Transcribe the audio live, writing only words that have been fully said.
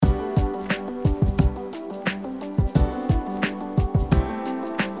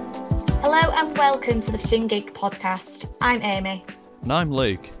and welcome to the ShinGig Podcast. I'm Amy. And I'm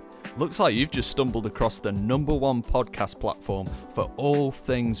Luke. Looks like you've just stumbled across the #1 podcast platform for all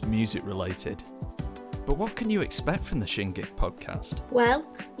things music related. But what can you expect from the ShinGig Podcast? Well,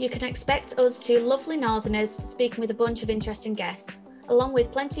 you can expect us two lovely northerners speaking with a bunch of interesting guests, along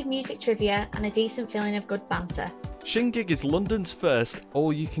with plenty of music trivia and a decent feeling of good banter. ShinGig is London's first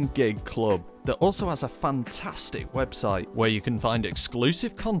all-you-can-gig club that also has a fantastic website where you can find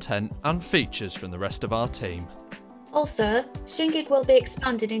exclusive content and features from the rest of our team. Also, ShinGig will be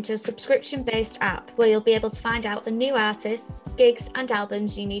expanded into a subscription-based app where you'll be able to find out the new artists, gigs and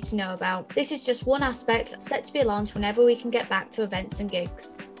albums you need to know about. This is just one aspect set to be launched whenever we can get back to events and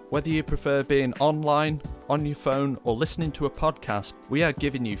gigs. Whether you prefer being online, on your phone or listening to a podcast, we are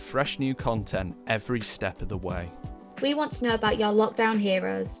giving you fresh new content every step of the way. We want to know about your lockdown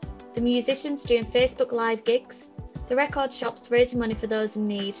heroes, the musicians doing Facebook Live gigs, the record shops raising money for those in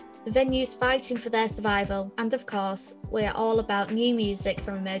need, the venues fighting for their survival, and of course, we are all about new music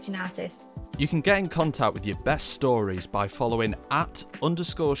from emerging artists. You can get in contact with your best stories by following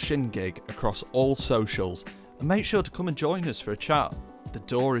 @_ShinGig across all socials, and make sure to come and join us for a chat. The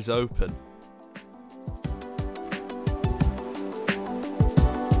door is open.